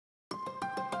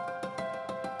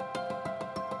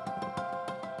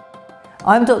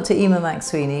I'm Dr. Emer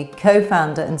MacSweeney,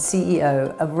 co-founder and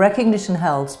CEO of Recognition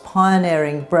Health's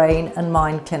pioneering brain and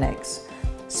mind clinics,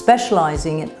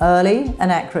 specialising in early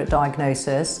and accurate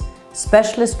diagnosis,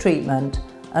 specialist treatment,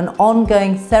 and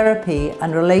ongoing therapy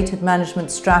and related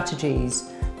management strategies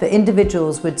for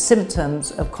individuals with symptoms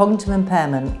of cognitive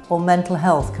impairment or mental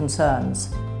health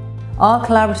concerns. Our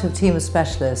collaborative team of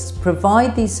specialists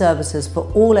provide these services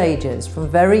for all ages, from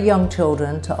very young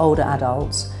children to older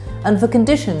adults, and for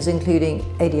conditions including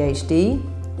ADHD,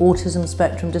 autism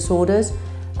spectrum disorders,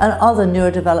 and other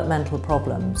neurodevelopmental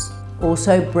problems.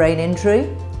 Also brain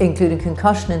injury, including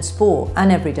concussion in sport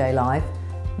and everyday life,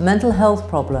 mental health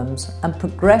problems, and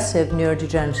progressive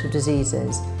neurodegenerative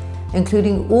diseases,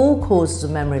 including all causes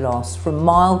of memory loss from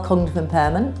mild cognitive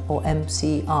impairment, or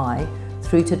MCI,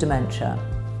 through to dementia.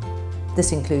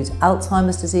 This includes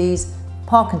Alzheimer's disease,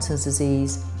 Parkinson's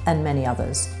disease, and many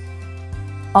others.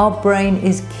 Our brain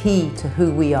is key to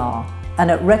who we are,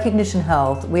 and at Recognition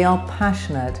Health we are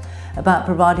passionate about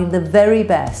providing the very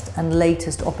best and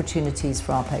latest opportunities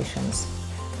for our patients.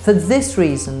 For this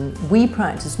reason, we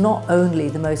practice not only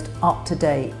the most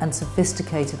up-to-date and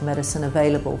sophisticated medicine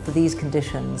available for these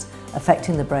conditions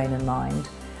affecting the brain and mind,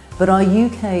 but our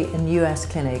UK and US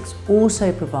clinics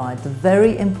also provide the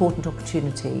very important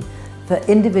opportunity for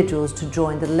individuals to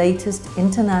join the latest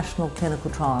international clinical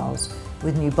trials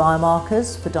with new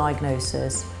biomarkers for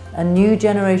diagnosis and new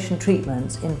generation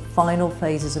treatments in final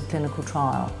phases of clinical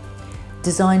trial,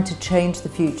 designed to change the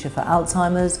future for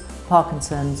Alzheimer's,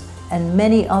 Parkinson's, and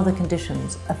many other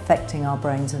conditions affecting our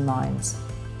brains and minds.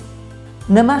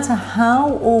 No matter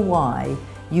how or why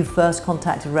you first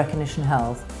contacted Recognition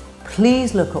Health,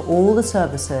 please look at all the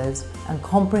services and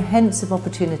comprehensive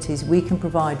opportunities we can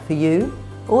provide for you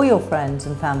or your friends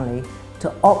and family to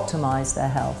optimise their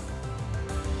health.